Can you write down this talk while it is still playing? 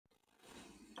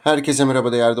Herkese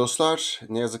merhaba değerli dostlar.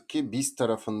 Ne yazık ki biz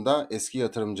tarafında eski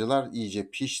yatırımcılar iyice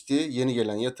pişti. Yeni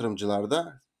gelen yatırımcılar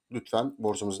da lütfen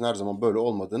borsamızın her zaman böyle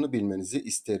olmadığını bilmenizi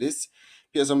isteriz.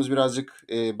 Piyasamız birazcık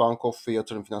Bankof ve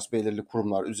yatırım finans belirli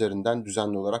kurumlar üzerinden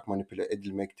düzenli olarak manipüle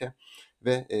edilmekte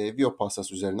ve Viyop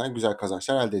pastası üzerinden güzel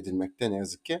kazançlar elde edilmekte ne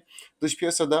yazık ki. Dış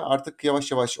piyasada artık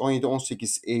yavaş yavaş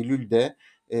 17-18 Eylül'de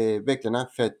beklenen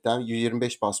Fed'den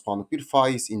 125 bas puanlık bir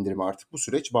faiz indirimi artık bu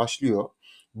süreç başlıyor.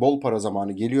 Bol para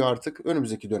zamanı geliyor artık.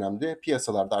 Önümüzdeki dönemde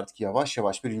piyasalarda artık yavaş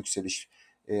yavaş bir yükseliş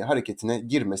hareketine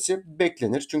girmesi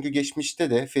beklenir. Çünkü geçmişte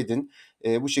de Fed'in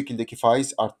bu şekildeki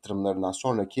faiz arttırımlarından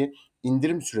sonraki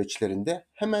indirim süreçlerinde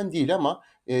hemen değil ama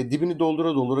dibini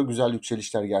doldura doldura güzel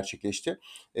yükselişler gerçekleşti.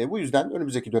 Bu yüzden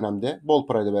önümüzdeki dönemde bol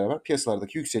parayla beraber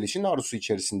piyasalardaki yükselişin arzusu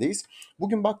içerisindeyiz.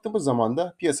 Bugün baktığımız zaman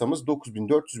da piyasamız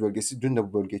 9400 bölgesi. Dün de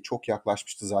bu bölgeye çok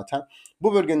yaklaşmıştı zaten.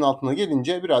 Bu bölgenin altına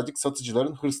gelince birazcık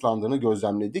satıcıların hırslandığını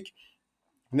gözlemledik.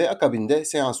 Ve akabinde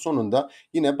seans sonunda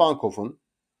yine Bankof'un,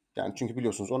 yani çünkü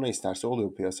biliyorsunuz o ne isterse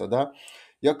oluyor piyasada,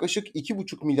 yaklaşık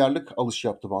 2,5 milyarlık alış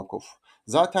yaptı Bankof.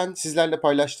 Zaten sizlerle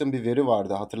paylaştığım bir veri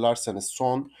vardı, hatırlarsanız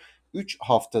son 3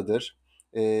 haftadır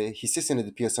hisse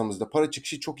senedi piyasamızda para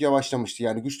çıkışı çok yavaşlamıştı.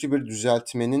 Yani güçlü bir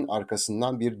düzeltmenin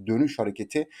arkasından bir dönüş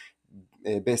hareketi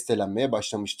bestelenmeye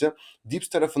başlamıştı. Dips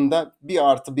tarafında bir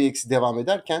artı bir eksi devam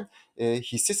ederken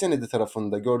hisse senedi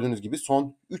tarafında gördüğünüz gibi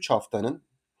son 3 haftanın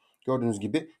gördüğünüz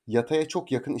gibi yataya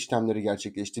çok yakın işlemleri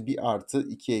gerçekleşti. Bir artı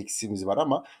iki eksimiz var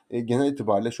ama genel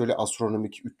itibariyle şöyle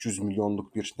astronomik 300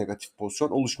 milyonluk bir negatif pozisyon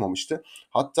oluşmamıştı.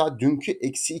 Hatta dünkü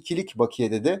eksi ikilik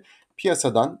bakiyede de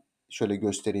piyasadan şöyle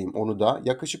göstereyim onu da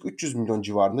yaklaşık 300 milyon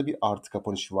civarında bir artı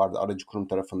kapanışı vardı aracı kurum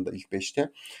tarafında ilk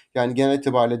 5'te. Yani genel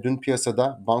itibariyle dün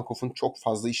piyasada Bankof'un çok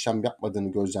fazla işlem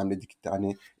yapmadığını gözlemledik.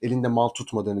 Hani elinde mal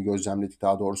tutmadığını gözlemledik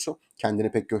daha doğrusu.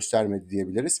 Kendini pek göstermedi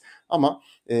diyebiliriz. Ama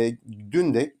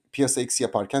dün de piyasa eksi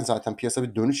yaparken zaten piyasa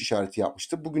bir dönüş işareti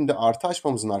yapmıştı. Bugün de artı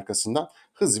açmamızın arkasından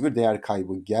hızlı bir değer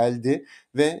kaybı geldi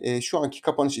ve şu anki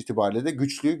kapanış itibariyle de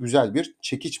güçlü, güzel bir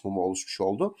çekiç mumu oluşmuş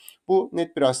oldu. Bu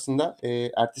net bir aslında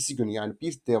ertesi günü, yani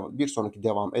bir sonraki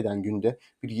devam eden günde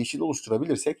bir yeşil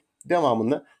oluşturabilirsek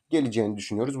devamında geleceğini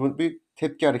düşünüyoruz. Bu bir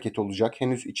tepki hareketi olacak.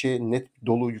 Henüz içe net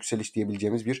dolu yükseliş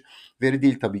diyebileceğimiz bir veri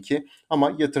değil tabii ki.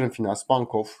 Ama yatırım finans,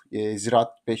 Bankof,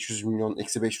 Ziraat 500 milyon,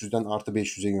 eksi 500'den artı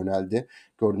 500'e yöneldi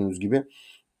gördüğünüz gibi.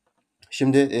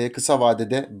 Şimdi kısa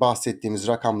vadede bahsettiğimiz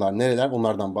rakamlar nereler,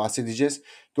 onlardan bahsedeceğiz.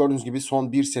 Gördüğünüz gibi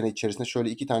son bir sene içerisinde şöyle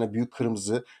iki tane büyük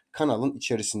kırmızı kanalın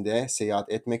içerisinde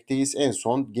seyahat etmekteyiz. En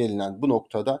son gelinen bu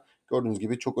noktada gördüğünüz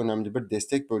gibi çok önemli bir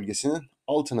destek bölgesinin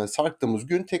altına sarktığımız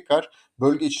gün tekrar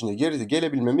bölge içinde geri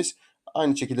gelebilmemiz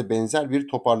aynı şekilde benzer bir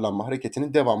toparlanma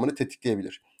hareketinin devamını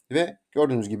tetikleyebilir. Ve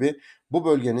gördüğünüz gibi bu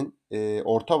bölgenin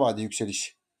orta vade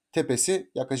yükseliş tepesi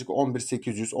yaklaşık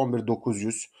 11.800,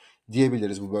 11.900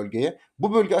 diyebiliriz bu bölgeye.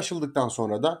 Bu bölge aşıldıktan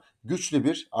sonra da güçlü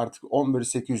bir, artık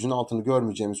 11.800'ün altını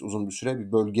görmeyeceğimiz uzun bir süre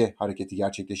bir bölge hareketi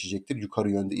gerçekleşecektir.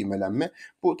 Yukarı yönde ivmelenme.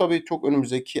 Bu tabii çok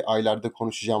önümüzdeki aylarda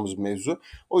konuşacağımız bir mevzu.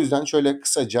 O yüzden şöyle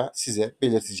kısaca size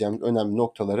belirteceğim önemli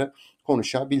noktaları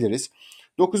konuşabiliriz.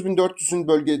 9400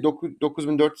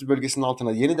 bölgesinin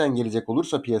altına yeniden gelecek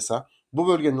olursa piyasa, bu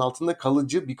bölgenin altında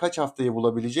kalıcı birkaç haftaya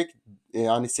bulabilecek,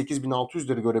 yani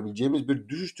 8600'leri görebileceğimiz bir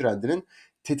düşüş trendinin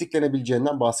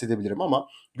tetiklenebileceğinden bahsedebilirim. Ama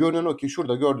görünen o ki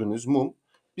şurada gördüğünüz mum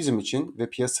bizim için ve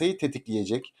piyasayı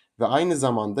tetikleyecek ve aynı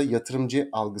zamanda yatırımcı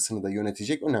algısını da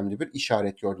yönetecek önemli bir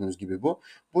işaret, gördüğünüz gibi bu.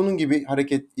 Bunun gibi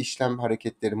işlem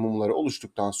hareketleri, mumları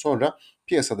oluştuktan sonra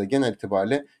piyasada genel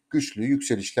itibariyle güçlü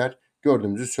yükselişler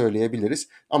gördüğümüzü söyleyebiliriz.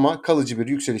 Ama kalıcı bir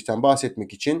yükselişten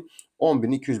bahsetmek için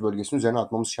 10.200 bölgesinin üzerine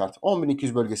atmamız şart.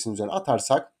 10.200 bölgesinin üzerine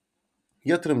atarsak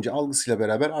yatırımcı algısıyla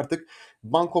beraber artık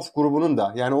Bankof grubunun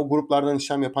da, yani o gruplardan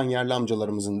işlem yapan yerli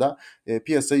amcalarımızın da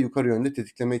piyasayı yukarı yönde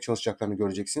tetiklemeye çalışacaklarını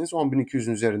göreceksiniz.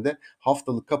 10.200'ün üzerinde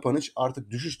haftalık kapanış artık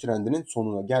düşüş trendinin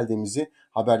sonuna geldiğimizi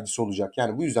habercisi olacak.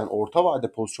 Yani bu yüzden orta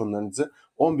vade pozisyonlarınızı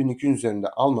 10.200 üzerinde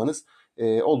almanız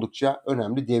oldukça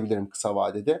önemli diyebilirim kısa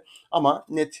vadede. Ama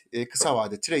net kısa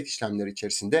vade trade işlemleri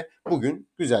içerisinde bugün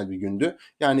güzel bir gündü.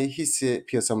 Yani hisse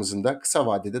piyasamızın da kısa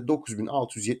vadede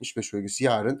 9.675 bölgesi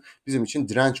yarın bizim için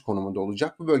direnç konumunda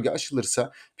olacak. Bu bölge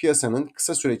aşılırsa piyasanın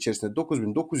kısa süre içerisinde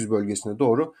 9.900 bölgesine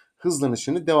doğru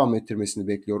hızlanışını devam ettirmesini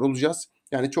bekliyor olacağız.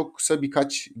 Yani çok kısa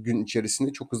birkaç gün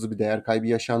içerisinde çok hızlı bir değer kaybı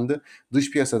yaşandı.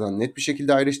 Dış piyasadan net bir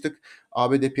şekilde ayrıştık.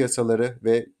 ABD piyasaları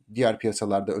ve diğer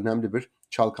piyasalarda önemli bir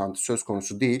çalkantı söz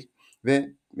konusu değil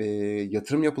ve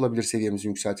yatırım yapılabilir seviyemizin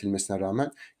yükseltilmesine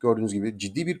rağmen, gördüğünüz gibi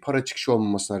ciddi bir para çıkışı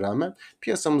olmamasına rağmen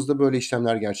piyasamızda böyle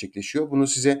işlemler gerçekleşiyor. Bunu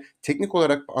size teknik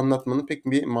olarak anlatmanın pek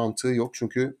bir mantığı yok.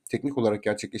 Çünkü teknik olarak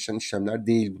gerçekleşen işlemler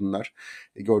değil bunlar,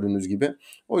 gördüğünüz gibi.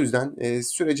 O yüzden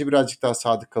sürece birazcık daha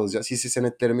sadık kalacağız. Hisse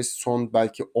senetlerimiz son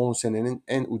belki 10 senenin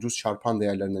en ucuz çarpan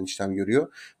değerlerinden işlem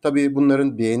görüyor. Tabii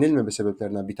bunların beğenilmeme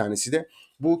sebeplerinden bir tanesi de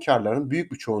bu karların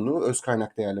büyük bir çoğunluğu öz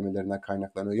kaynak değerlemelerinden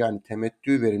kaynaklanıyor. Yani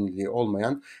temettü verimliliği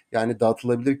olmayan, yani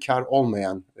dağıtılabilir kar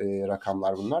olmayan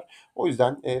rakamlar bunlar. O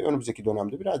yüzden önümüzdeki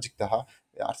dönemde birazcık daha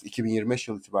artık 2025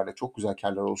 yılı itibariyle çok güzel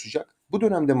karlar oluşacak. Bu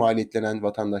dönemde maliyetlenen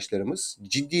vatandaşlarımız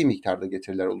ciddi miktarda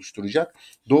getiriler oluşturacak.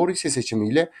 Doğru hisse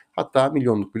seçimiyle hatta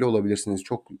milyonluk bile olabilirsiniz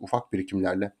çok ufak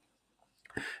birikimlerle.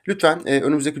 Lütfen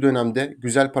önümüzdeki dönemde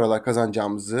güzel paralar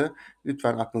kazanacağımızı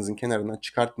lütfen aklınızın kenarından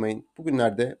çıkartmayın.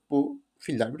 Bugünlerde bu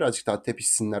filler birazcık daha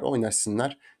tepişsinler,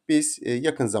 oynaşsınlar. Biz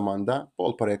yakın zamanda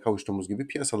bol paraya kavuştuğumuz gibi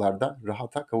piyasalarda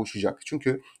rahata kavuşacak.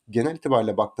 Çünkü genel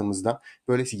itibariyle baktığımızda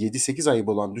böylesi 7-8 ayı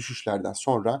bulan düşüşlerden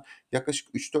sonra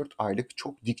yaklaşık 3-4 aylık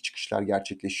çok dik çıkışlar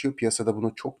gerçekleşiyor. Piyasada bunun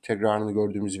çok tekrarını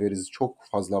gördüğümüz verisi çok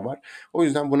fazla var. O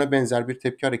yüzden buna benzer bir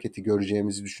tepki hareketi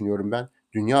göreceğimizi düşünüyorum ben.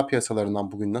 Dünya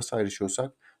piyasalarından bugün nasıl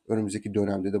ayrışıyorsak önümüzdeki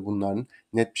dönemde de bunların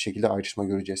net bir şekilde ayrışma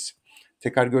göreceğiz.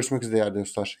 Tekrar görüşmek üzere değerli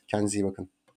dostlar. Kendinize iyi bakın.